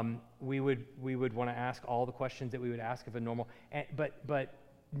 We would want to ask all the questions that we would ask of a normal. But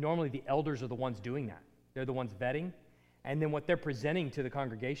normally the elders are the ones doing that. They're the ones vetting. And then what they're presenting to the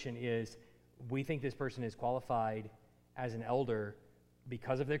congregation is, we think this person is qualified as an elder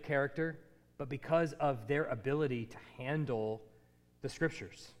because of their character, but because of their ability to handle the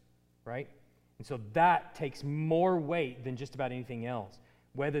scriptures, right? And so that takes more weight than just about anything else.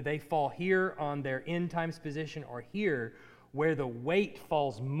 Whether they fall here on their end times position or here, where the weight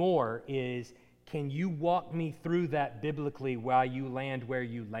falls more is, can you walk me through that biblically while you land where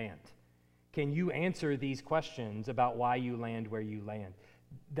you land? Can you answer these questions about why you land where you land?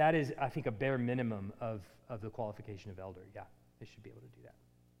 That is, I think, a bare minimum of the qualification of elder. Yeah, they should be able to do that.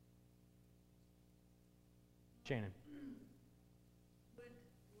 Shannon. Would the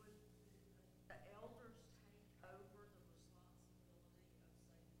elders take over the responsibility of, say, the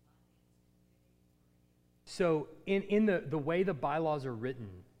finance committee? So in the way the bylaws are written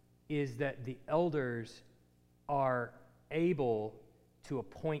is that the elders are able to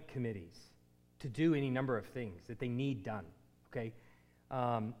appoint committees to do any number of things that they need done, okay?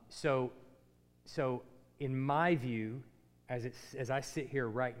 So in my view, as I sit here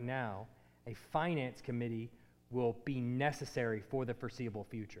right now, a finance committee will be necessary for the foreseeable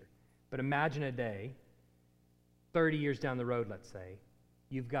future. But imagine a day, 30 years down the road, let's say,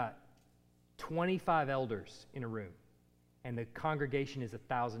 you've got 25 elders in a room, and the congregation is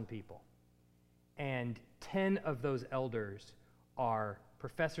 1,000 people. And 10 of those elders are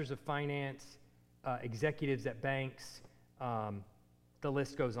professors of finance, executives at banks, the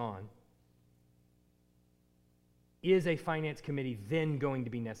list goes on. Is a finance committee then going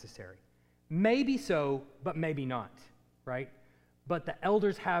to be necessary? Maybe so, but maybe not, right? But the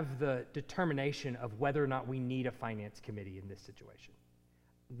elders have the determination of whether or not we need a finance committee in this situation.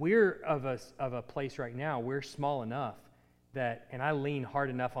 We're of a place right now, we're small enough that, and I lean hard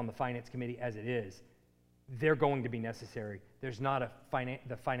enough on the finance committee as it is, they're going to be necessary. There's not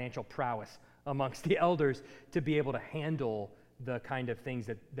the financial prowess amongst the elders to be able to handle the kind of things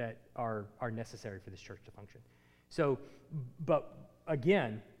that are necessary for this church to function. So, but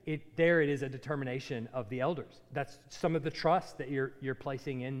again, it is a determination of the elders. That's some of the trust that you're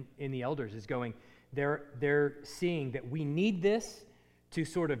placing in the elders is going, they're seeing that we need this to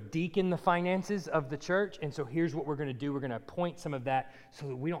sort of deacon the finances of the church, and so here's what we're going to do. We're going to appoint some of that so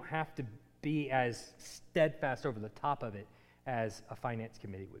that we don't have to be as steadfast over the top of it as a finance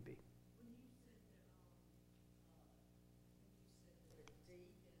committee would be.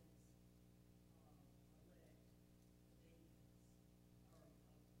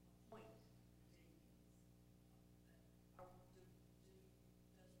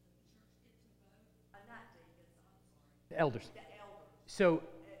 The elders. So,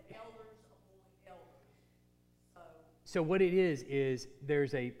 so what it is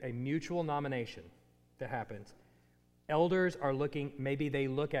there's a mutual nomination that happens. Elders are looking, maybe they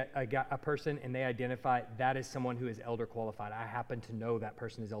look at a person and they identify that is someone who is elder qualified. I happen to know that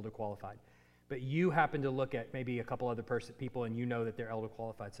person is elder qualified. But you happen to look at maybe a couple other people and you know that they're elder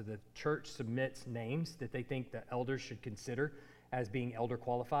qualified. So the church submits names that they think the elders should consider as being elder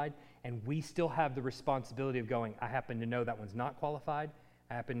qualified, and we still have the responsibility of going, I happen to know that one's not qualified,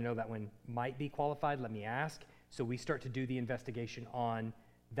 I happen to know that one might be qualified, let me ask. So we start to do the investigation on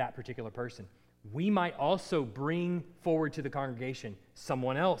that particular person. We might also bring forward to the congregation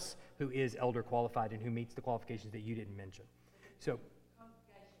someone else who is elder qualified and who meets the qualifications that you didn't mention. So,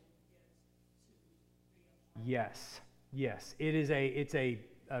 yes, it's a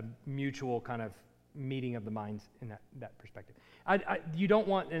mutual kind of meeting of the minds in that perspective. You don't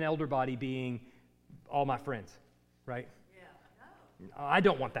want an elder body being all my friends, right? Yeah, no. I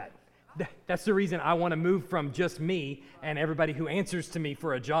don't want that. That's the reason I want to move from just me and everybody who answers to me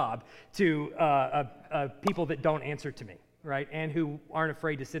for a job to people that don't answer to me, right? And who aren't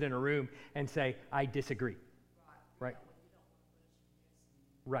afraid to sit in a room and say, I disagree, right?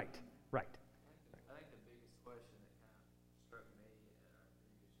 Right. I think the biggest question that kind of struck me at our previous church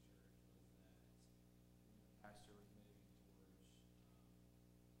was that when the pastor was moving towards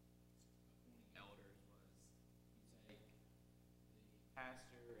appointing elders was you take the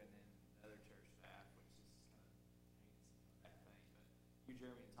pastor and then the other church staff, which is kind of that thing, but you,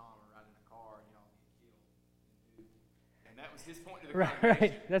 Jeremy, and Tom are riding in a car and y'all get killed and moved. And that was his point to the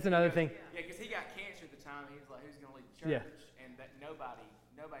congregation. Right, that's another thing. Yeah, because he got cancer at the time. He was like, who's going to lead the church? Yeah. And that nobody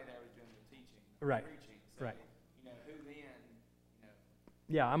there was doing the teaching or Right. preaching. So, Right. you know, who then, you know.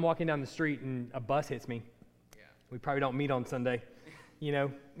 Yeah, I'm walking down the street and a bus hits me. Yeah. We probably don't meet on Sunday, you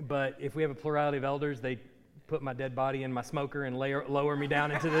know, but if we have a plurality of elders, they put my dead body in my smoker and lower me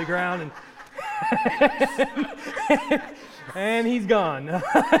down into the ground, and and he's gone.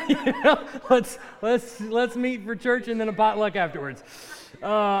 You know, let's meet for church and then a potluck afterwards.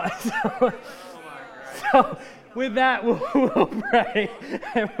 So with that, we'll pray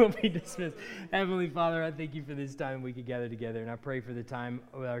and we'll be dismissed. Heavenly Father, I thank you for this time we could gather together, and I pray for the time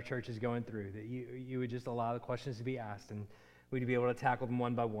our church is going through, that you would just allow the questions to be asked and we'd be able to tackle them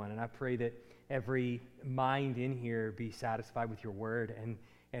one by one. And I pray that every mind in here be satisfied with your word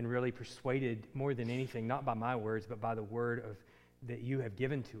and really persuaded more than anything, not by my words, but by the word that you have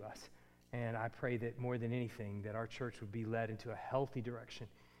given to us. And I pray that more than anything, that our church would be led into a healthy direction,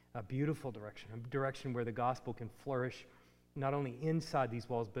 a beautiful direction, a direction where the gospel can flourish not only inside these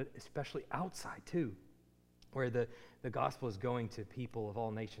walls, but especially outside too, where the gospel is going to people of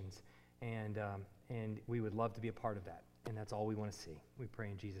all nations. And we would love to be a part of that. And that's all we want to see. We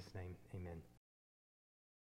pray in Jesus' name, amen.